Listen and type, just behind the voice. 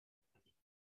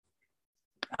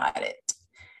Got it.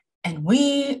 And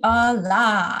we are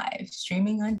live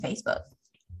streaming on Facebook.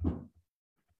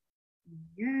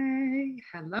 Yay.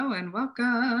 Hello and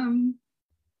welcome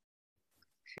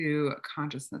to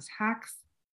Consciousness Hacks,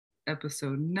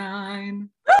 episode 9.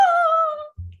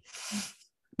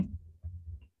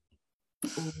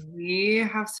 We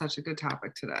have such a good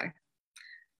topic today.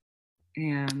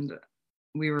 And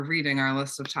we were reading our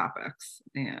list of topics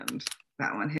and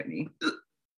that one hit me.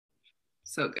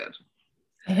 So good.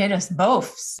 It hit us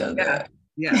both so good.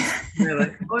 Yeah,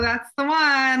 really. Oh, that's the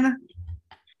one.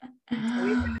 So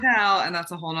we can tell, and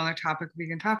that's a whole nother topic we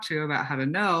can talk to about how to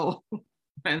know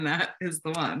when that is the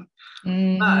one.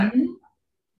 Mm-hmm. But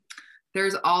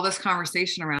there's all this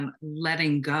conversation around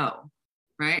letting go,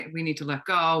 right? We need to let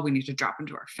go. We need to drop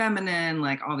into our feminine,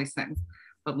 like all these things.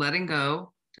 But letting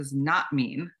go does not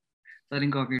mean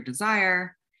letting go of your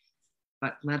desire,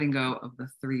 but letting go of the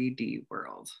 3D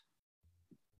world.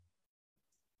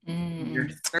 Your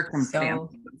circumstances.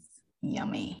 So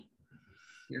yummy.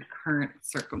 Your current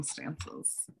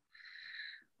circumstances.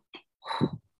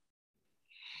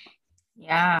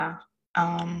 Yeah.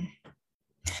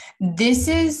 This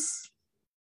is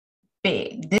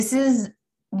big. This is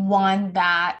one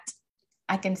that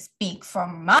I can speak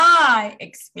from my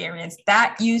experience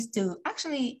that used to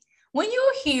actually, when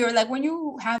you hear, like when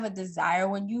you have a desire,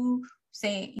 when you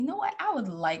say, you know what, I would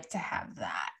like to have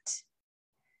that.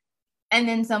 And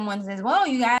then someone says, well,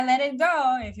 you gotta let it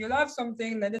go. If you love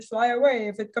something, let it fly away.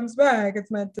 If it comes back,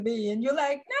 it's meant to be. And you're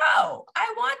like, no,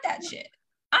 I want that shit.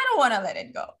 I don't want to let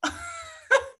it go.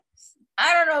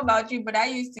 I don't know about you, but I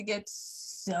used to get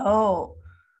so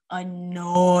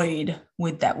annoyed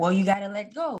with that. Well, you gotta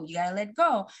let go. You gotta let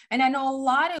go. And I know a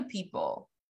lot of people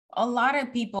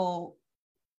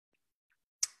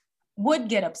would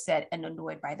get upset and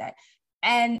annoyed by that.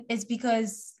 And it's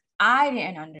because I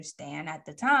didn't understand at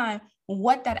the time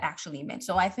what that actually meant.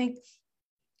 So I think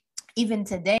even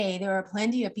today, there are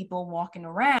plenty of people walking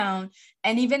around,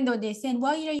 and even though they're saying,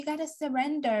 well, you got to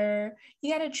surrender,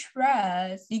 you got to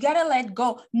trust, you got to let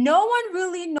go. No one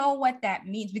really know what that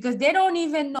means because they don't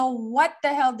even know what the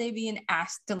hell they're being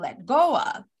asked to let go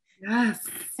of. Yes.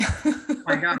 Oh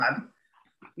my God.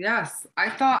 Yes.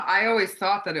 I always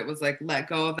thought that it was like, let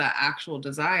go of that actual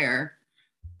desire.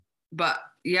 But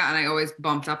yeah, and I always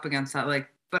bumped up against that, like,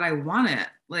 but I want it,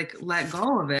 like, let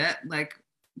go of it. Like,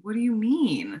 what do you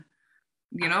mean?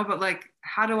 But like,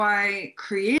 how do I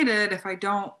create it if I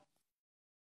don't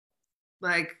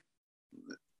like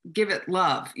give it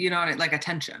love, like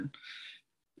attention?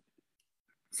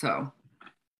 So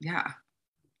yeah,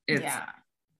 it's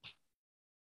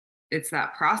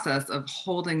that process of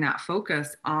holding that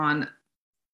focus on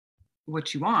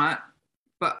what you want,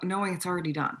 but knowing it's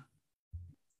already done.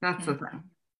 That's the thing.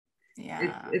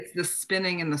 Yeah. It's the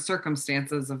spinning and the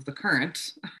circumstances of the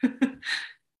current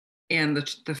and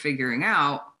the figuring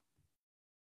out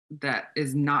that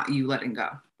is not you letting go.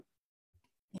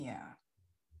 Yeah.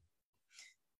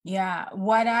 Yeah.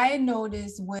 What I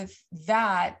noticed with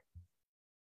that,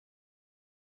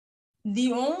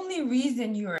 the only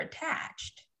reason you're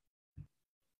attached,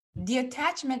 the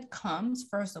attachment comes,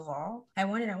 first of all, I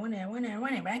want it, but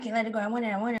I can't let it go. I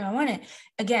want it.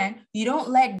 Again, you don't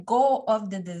let go of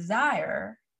the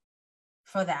desire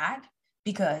for that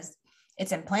because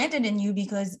it's implanted in you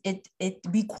because it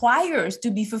requires to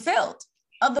be fulfilled.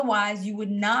 Otherwise, you would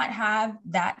not have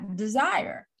that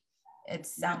desire.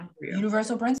 It's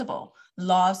universal principle,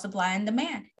 law of supply and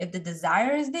demand. If the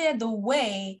desire is there, the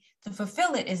way to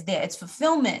fulfill it is there. Its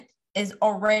fulfillment is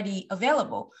already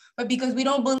available. But because we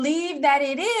don't believe that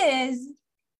it is,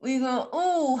 we go,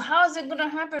 oh, how's it going to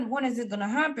happen? When is it going to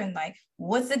happen? Like,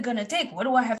 what's it going to take? What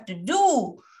do I have to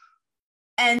do?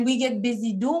 And we get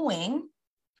busy doing.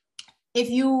 If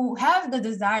you have the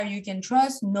desire, you can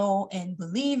trust, know, and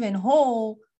believe and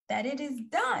hold that it is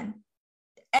done.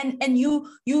 And you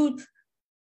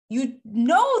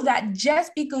know that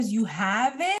just because you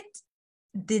have it,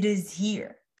 that is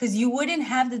here. Because you wouldn't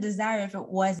have the desire if it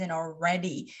wasn't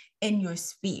already in your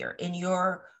sphere, in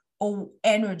your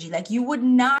energy. Like you would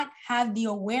not have the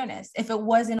awareness if it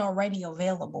wasn't already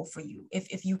available for you,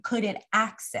 if you couldn't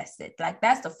access it. Like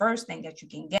that's the first thing that you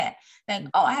can get. Like,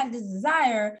 oh, I have this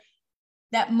desire.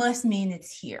 That must mean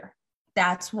it's here.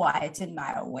 That's why it's in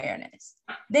my awareness.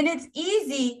 Then it's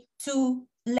easy to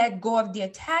let go of the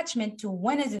attachment to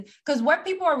when is it, because what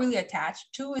people are really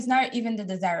attached to is not even the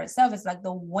desire itself. It's like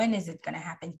the when is it going to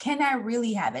happen? Can I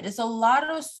really have it? It's a lot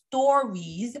of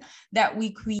stories that we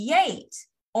create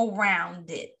around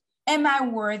it. Am I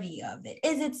worthy of it?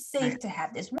 Is it safe to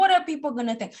have this? What are people going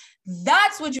to think?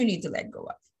 That's what you need to let go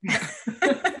of.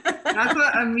 That's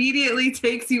what immediately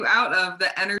takes you out of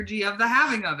the energy of the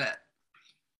having of it.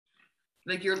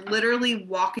 Like you're literally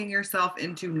walking yourself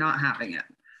into not having it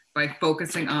by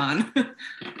focusing on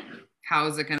how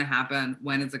is it going to happen?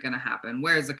 When is it going to happen?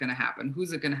 Where is it going to happen?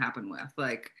 Who's it going to happen with?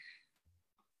 Like,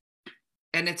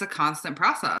 and it's a constant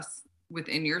process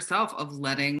within yourself of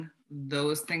letting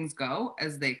those things go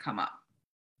as they come up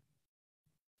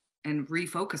and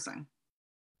refocusing.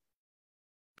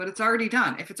 But it's already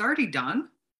done. If it's already done,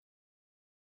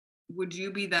 would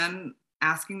you be then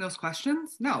asking those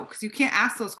questions? No, because you can't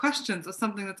ask those questions of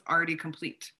something that's already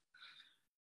complete.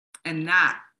 And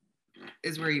that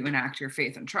is where you enact your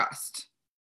faith and trust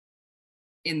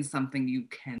in something you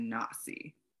cannot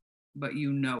see, but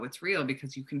you know it's real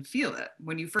because you can feel it.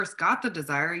 When you first got the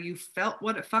desire, you felt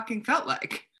what it fucking felt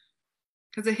like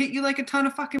because it hit you like a ton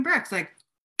of fucking bricks. Like,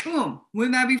 boom,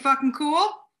 wouldn't that be fucking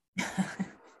cool?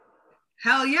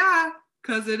 Hell yeah,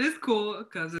 because it is cool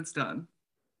because it's done.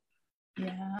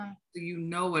 Yeah. So you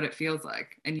know what it feels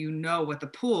like, and you know what the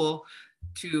pull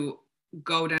to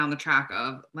go down the track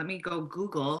of, let me go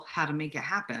Google how to make it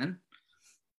happen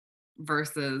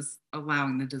versus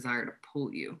allowing the desire to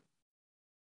pull you.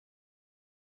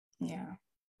 Yeah.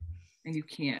 And you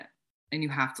can't, and you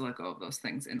have to let go of those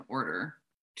things in order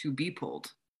to be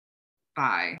pulled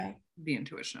by the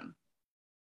intuition.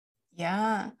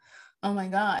 Yeah. Oh my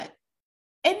God.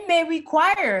 It may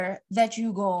require that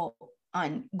you go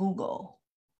on Google,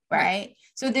 right?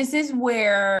 So this is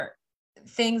where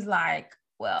things like,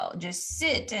 well, just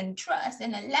sit and trust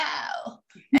and allow.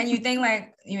 And you think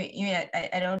like,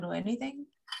 I don't do anything.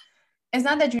 It's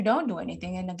not that you don't do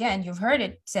anything. And again, you've heard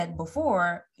it said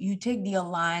before, you take the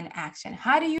aligned action.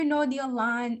 How do you know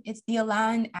it's the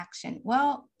aligned action?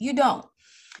 Well, you don't.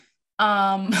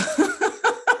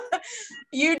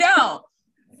 You don't.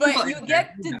 But you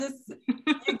get to this,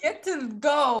 you get to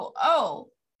go, oh,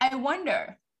 I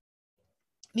wonder.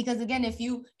 Because again, if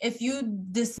you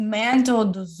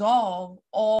dissolve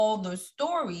all the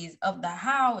stories of the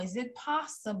how, is it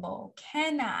possible?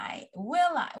 Can I?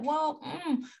 Will I? Well,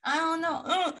 I don't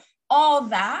know. All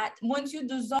that, once you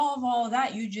dissolve all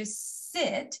that, you just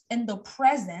sit in the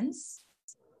presence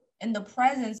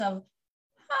of,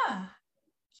 yeah.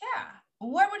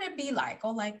 What would it be like?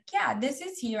 Or like, yeah, this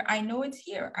is here. I know it's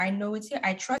here. I know it's here.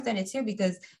 I trust that it's here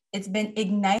because it's been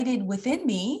ignited within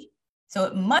me. So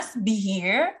it must be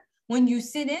here. When you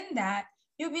sit in that,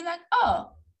 you'll be like,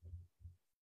 oh,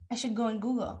 I should go and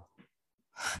Google.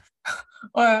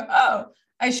 Or, oh,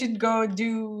 I should go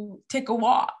take a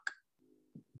walk.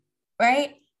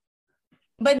 Right?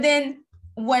 But then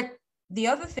the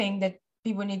other thing that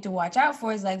people need to watch out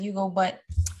for is like, you go, but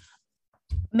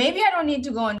maybe I don't need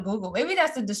to go on Google. Maybe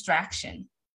that's a distraction.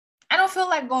 I don't feel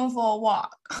like going for a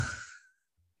walk.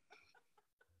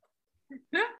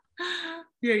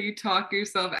 Yeah, you talk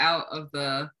yourself out of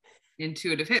the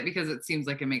intuitive hit because it seems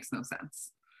like it makes no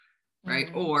sense, right?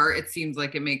 Mm-hmm. Or it seems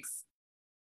like it makes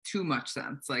too much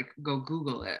sense. Like, go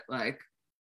Google it. Like,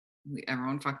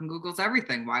 everyone fucking Googles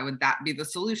everything. Why would that be the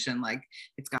solution? Like,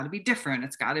 it's got to be different.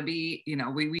 It's got to be,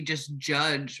 we just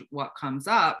judge what comes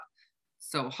up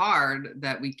so hard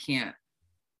that we can't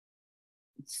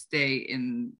stay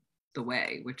in the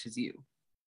way, which is you.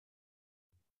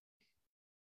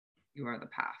 You are the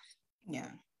path.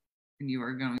 Yeah. And you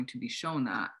are going to be shown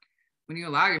that when you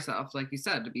allow yourself, like you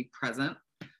said, to be present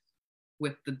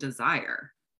with the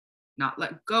desire, not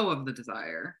let go of the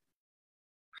desire,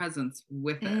 presence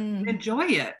with it, enjoy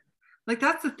it. Like,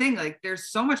 that's the thing. Like,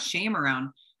 there's so much shame around,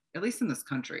 at least in this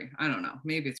country. I don't know,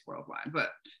 maybe it's worldwide,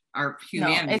 but our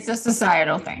humanity. No, it's a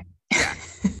societal thing. Yeah.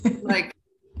 Like,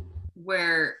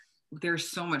 where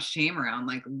there's so much shame around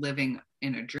like living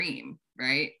in a dream,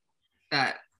 right?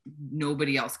 That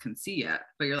nobody else can see it,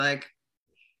 but you're like,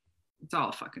 it's all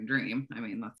a fucking dream. I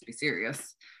mean, let's be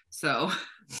serious. So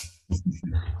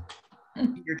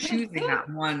you're choosing that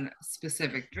one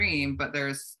specific dream, but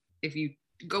if you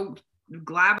go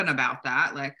blabbing about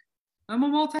that, like, I'm a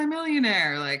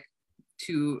multimillionaire, like,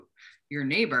 to your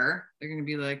neighbor, they're going to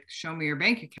be like, show me your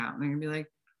bank account. And they're going to be like,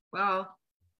 well,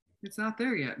 it's not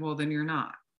there yet. Well, then you're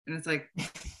not. And it's like,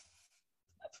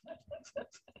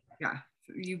 yeah,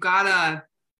 you gotta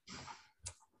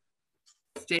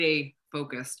stay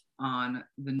focused on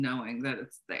the knowing that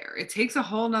it's there. It takes a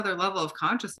whole nother level of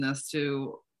consciousness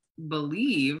to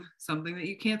believe something that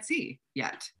you can't see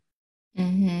yet.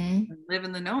 Mm-hmm. Live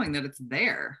in the knowing that it's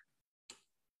there.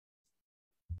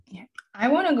 Yeah. I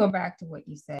want to go back to what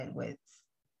you said with,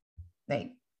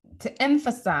 like, to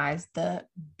emphasize the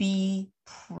be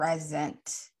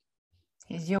present.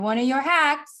 Here's one of your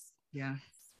hacks. Yeah.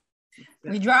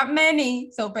 We drop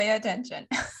many, so pay attention.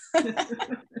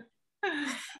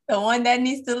 The one that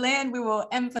needs to land, we will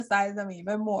emphasize them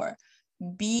even more.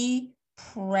 Be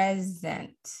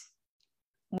present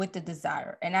with the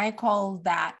desire. And I call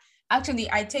that, actually,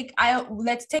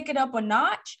 let's take it up a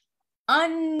notch.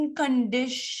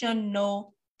 Unconditional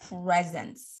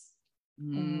presence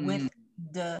with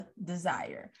the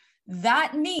desire.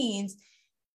 That means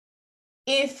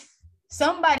if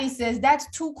somebody says that's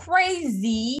too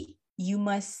crazy, you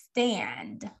must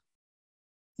stand.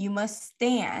 You must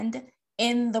stand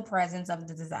in the presence of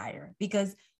the desire,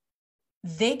 because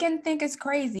they can think it's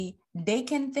crazy. They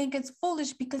can think it's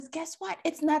foolish, because guess what?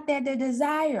 It's not their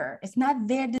desire. It's not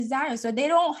their desire. So they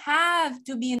don't have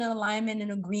to be in alignment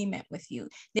and agreement with you.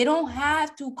 They don't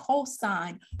have to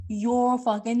co-sign your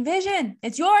fucking vision.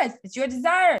 It's yours. It's your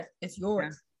desire. It's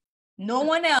yours. Yeah. No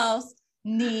one else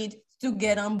needs to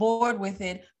get on board with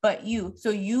it but you.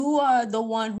 So you are the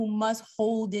one who must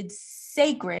hold it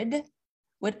sacred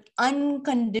with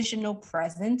unconditional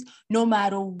presence, no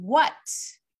matter what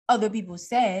other people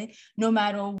say, no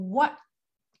matter what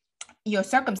your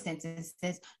circumstances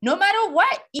says, no matter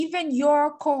what even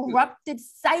your corrupted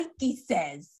psyche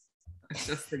says. I was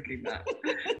just thinking that.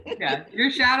 Yeah,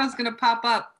 your shadow's gonna pop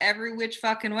up every which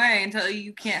fucking way and tell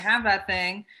you can't have that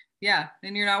thing. Yeah,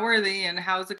 and you're not worthy, and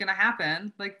how is it gonna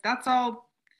happen? Like, that's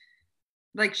all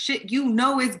like shit you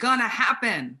know is gonna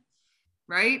happen,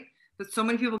 right? But so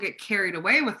many people get carried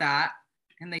away with that,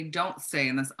 and they don't stay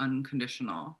in this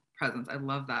unconditional presence. I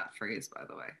love that phrase, by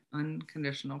the way.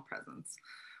 Unconditional presence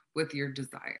with your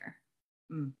desire.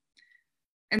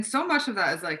 And so much of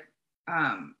that is like,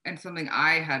 and something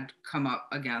I had come up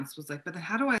against was like, but then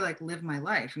how do I like live my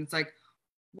life? And it's like,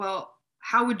 well,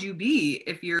 how would you be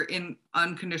if you're in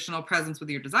unconditional presence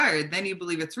with your desire? Then you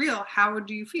believe it's real. How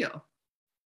would you feel?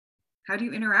 How do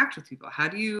you interact with people? How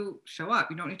do you show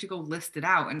up? You don't need to go list it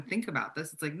out and think about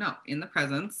this. It's like, no, in the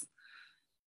presence,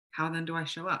 how then do I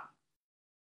show up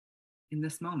in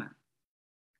this moment?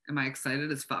 Am I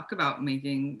excited as fuck about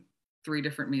making 3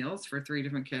 different meals for 3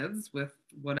 different kids with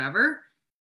whatever?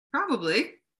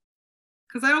 Probably,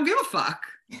 because I don't give a fuck.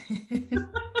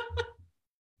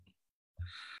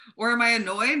 Or am I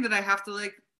annoyed that I have to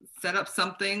like set up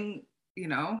something, you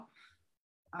know,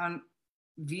 on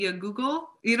via Google?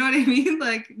 You know what I mean?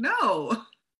 Like, no,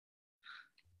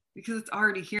 because it's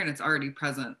already here and it's already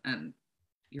present, and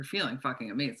you're feeling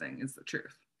fucking amazing is the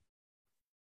truth.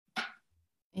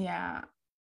 Yeah.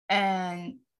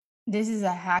 And this is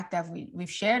a hack that we've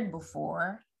shared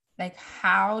before. Like,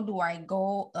 how do I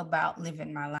go about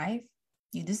living my life?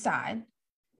 You decide.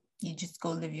 You just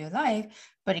go live your life.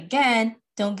 But again,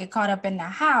 don't get caught up in the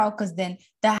how, because then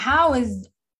the how is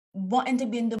wanting to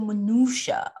be in the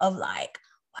minutia of like,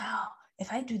 wow,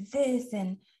 if I do this,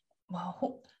 and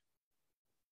well,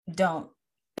 don't.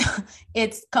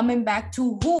 It's coming back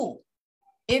to who.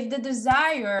 If the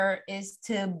desire is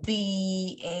to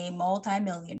be a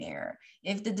multimillionaire,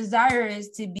 if the desire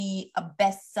is to be a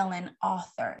best-selling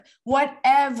author,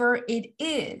 whatever it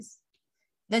is,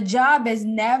 the job is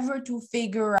never to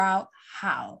figure out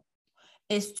how.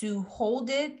 It's to hold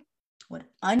it with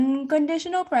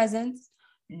unconditional presence,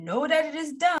 know that it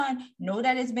is done, know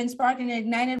that it's been sparked and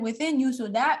ignited within you. So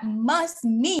that must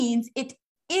means it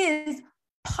is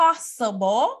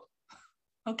possible.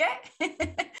 Okay?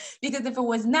 Because if it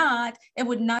was not, it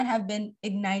would not have been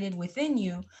ignited within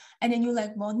you. And then you're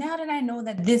like, well, now that I know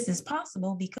that this is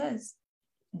possible because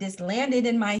this landed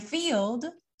in my field,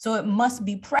 so it must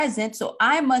be present. So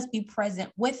I must be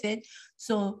present with it.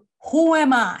 So who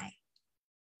am I?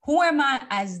 Who am I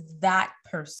as that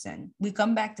person? We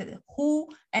come back to the who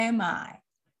am I?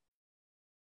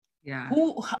 Yeah.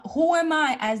 Who am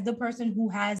I as the person who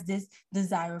has this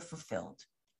desire fulfilled?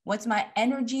 What's my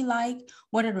energy like?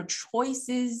 What are the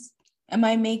choices am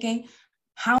I making?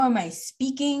 How am I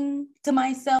speaking to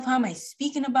myself? How am I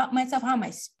speaking about myself? How am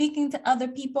I speaking to other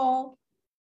people?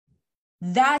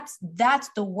 That's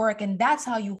the work, and that's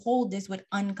how you hold this with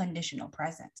unconditional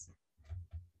presence.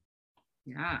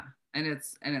 Yeah, and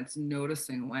it's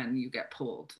noticing when you get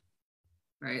pulled,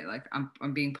 right? Like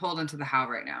I'm being pulled into the how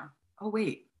right now. Oh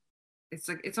wait, it's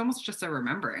like it's almost just a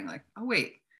remembering. Like, oh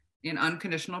wait, in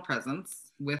unconditional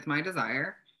presence with my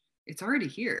desire, it's already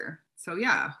here. So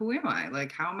yeah, who am I?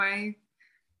 Like, how am I?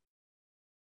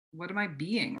 What am I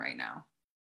being right now?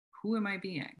 Who am I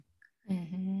being?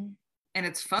 Mm-hmm. And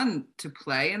it's fun to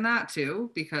play in that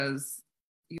too, because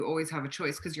you always have a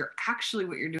choice, because you're actually,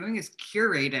 what you're doing is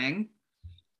curating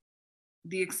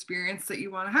the experience that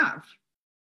you want to have.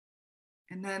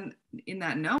 And then in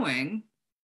that knowing,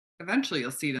 eventually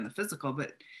you'll see it in the physical,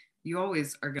 but you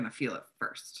always are going to feel it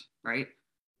first, right?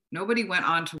 Nobody went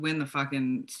on to win the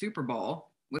fucking Super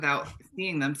Bowl without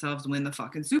seeing themselves win the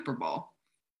fucking Super Bowl.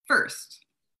 first.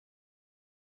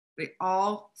 They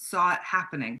all saw it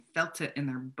happening, felt it in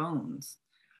their bones.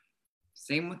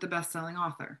 Same with the best-selling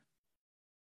author.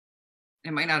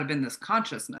 It might not have been this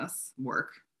consciousness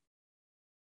work,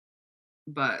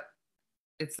 but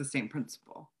it's the same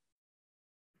principle.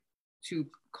 To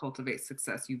cultivate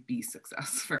success, you be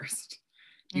success first.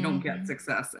 You don't get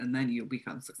success and then you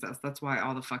become success. That's why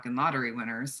all the fucking lottery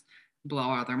winners blow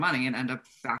all their money and end up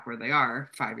back where they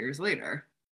are 5 years later.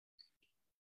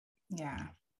 Yeah.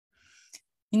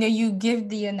 You know, you give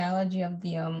the analogy of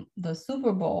the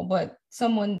Super Bowl, but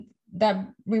someone that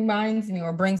reminds me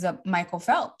or brings up Michael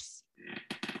Phelps.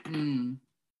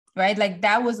 Right? Like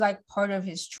that was like part of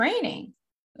his training,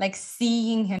 like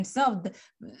seeing himself.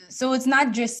 So it's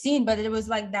not just seen, but it was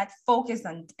like that focus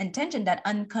on intention, that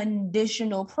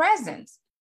unconditional presence.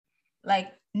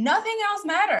 Like nothing else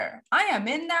matter. I am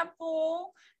in that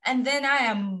pool and then I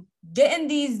am getting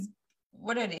these,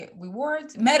 what are they,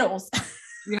 rewards? Medals.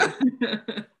 Yeah.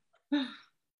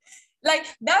 Like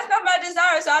that's not my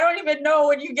desire. So I don't even know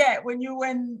what you get when you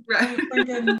win. Right.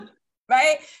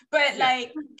 Right. But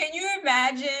like, can you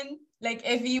imagine like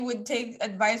if you would take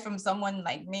advice from someone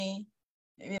like me,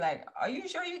 they'd be like, are you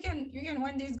sure you can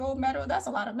win these gold medals? That's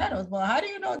a lot of medals. Well, how do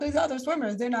you know these other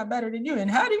swimmers, they're not better than you? And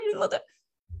how do you know that?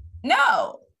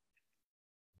 No.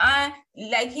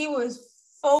 Like he was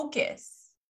focused.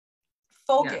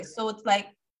 Yeah. So it's like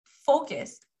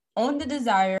focus on the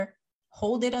desire,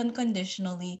 hold it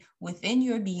unconditionally within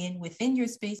your being, within your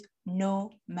space,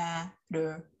 no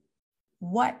matter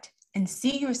what, and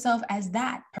see yourself as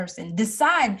that person.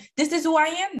 Decide, this is who I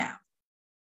am now.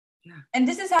 Yeah. And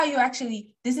this is how you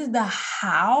actually, this is the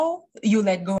how you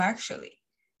let go actually.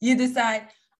 You decide,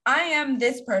 I am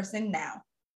this person now.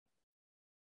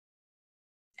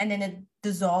 And then it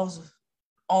dissolves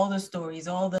all the stories,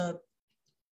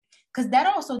 because that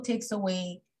also takes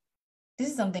away, this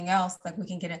is something else, like we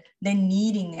can get the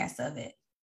neediness of it.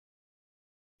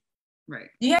 Right.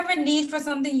 Do you have a need for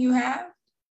something you have?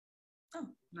 Oh.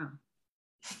 No.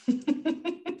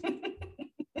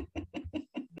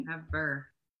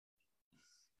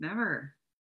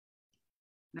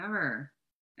 Never.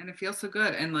 And it feels so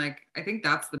good. And like, I think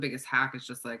that's the biggest hack is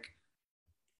just like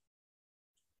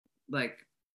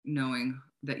knowing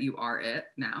that you are it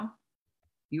now.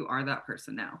 You are that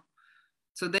person now.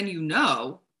 So then you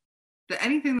know that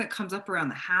anything that comes up around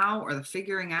the how or the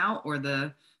figuring out or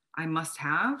the I must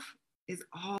have is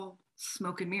all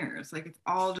smoke and mirrors. Like it's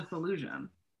all just illusion.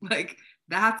 Like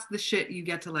that's the shit you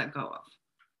get to let go of.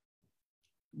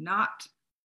 Not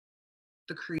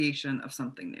the creation of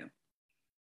something new.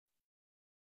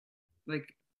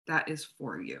 Like that is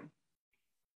for you.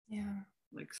 Yeah.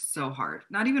 Like so hard.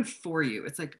 Not even for you.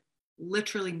 It's like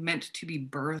literally meant to be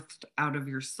birthed out of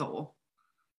your soul.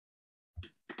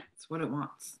 It's what it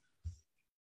wants.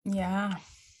 Yeah.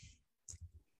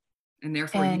 And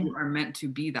therefore you are meant to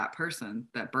be that person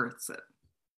that births it.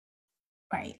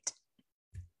 Right.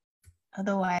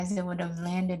 Otherwise it would have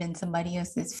landed in somebody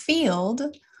else's field.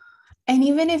 And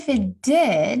even if it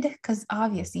did, because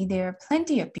obviously there are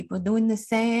plenty of people doing the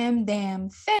same damn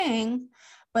thing,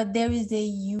 but there is a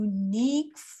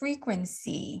unique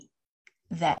frequency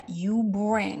that you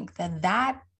bring,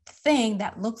 that thing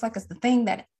that looks like it's the thing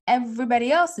that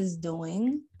everybody else is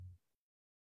doing,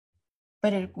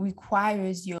 but it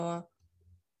requires your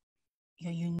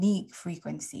unique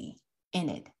frequency in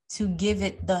it to give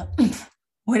it the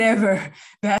whatever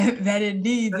that it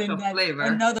needs. Special and that flavor.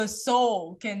 Another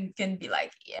soul can be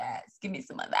like, yes, give me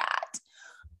some of that.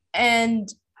 And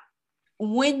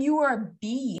when you are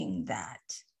being that,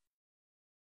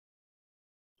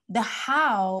 the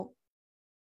how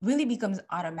really becomes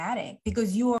automatic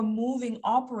because you are moving,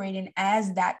 operating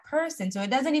as that person. So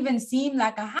it doesn't even seem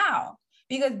like a how,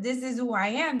 because this is who I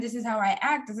am. This is how I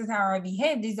act. This is how I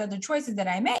behave. These are the choices that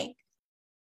I make.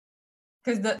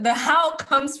 Because the how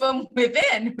comes from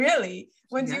within, really.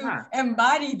 Once you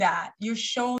embody that, you're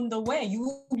shown the way.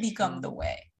 You become the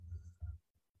way.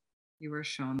 You are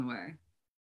shown the way.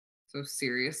 So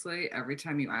seriously, every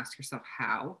time you ask yourself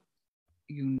how,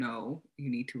 you know you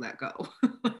need to let go.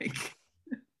 Like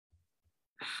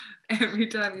every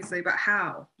time you say, but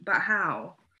how?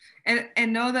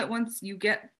 And know that once you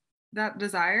get that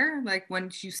desire, like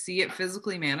once you see it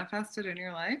physically manifested in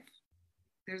your life,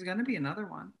 there's going to be another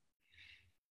one.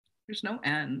 There's no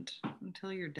end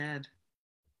until you're dead.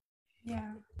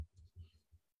 Yeah.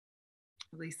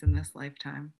 At least in this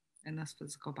lifetime, in this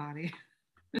physical body.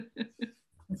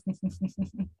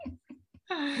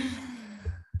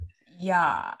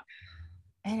 Yeah.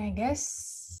 And I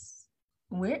guess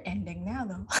we're ending now,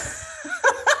 though.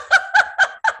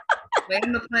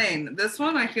 Land the plane. This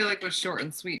one I feel like was short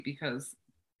and sweet because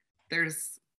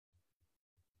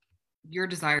your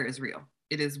desire is real.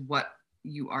 It is what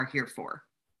you are here for,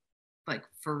 like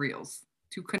for reals,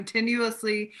 to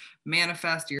continuously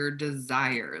manifest your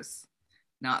desires,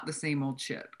 not the same old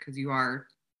shit, because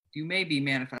you may be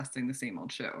manifesting the same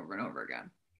old shit over and over again.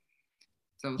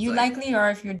 So you like, likely are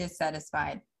if you're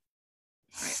dissatisfied.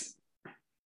 right.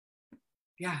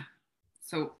 Yeah.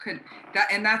 So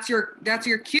that's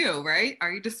your cue, right?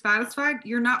 Are you dissatisfied?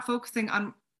 You're not focusing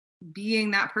on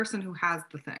being that person who has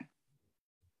the thing,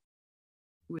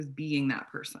 who is being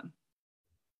that person.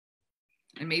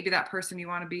 And maybe that person you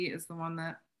want to be is the one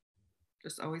that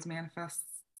just always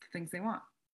manifests the things they want.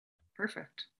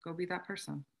 Perfect. Go be that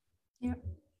person. Yep.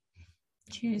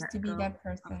 Choose to be that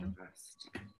person.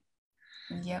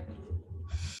 Yep.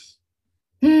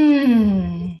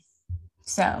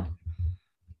 So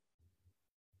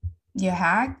your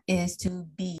hack is to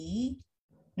be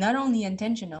not only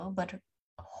intentional, but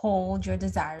hold your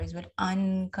desires with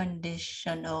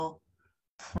unconditional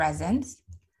presence.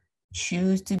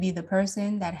 Choose to be the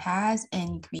person that has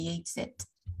and creates it.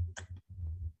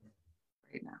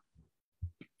 Right now.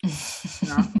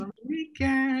 Awesome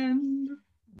weekend.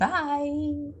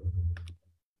 Bye.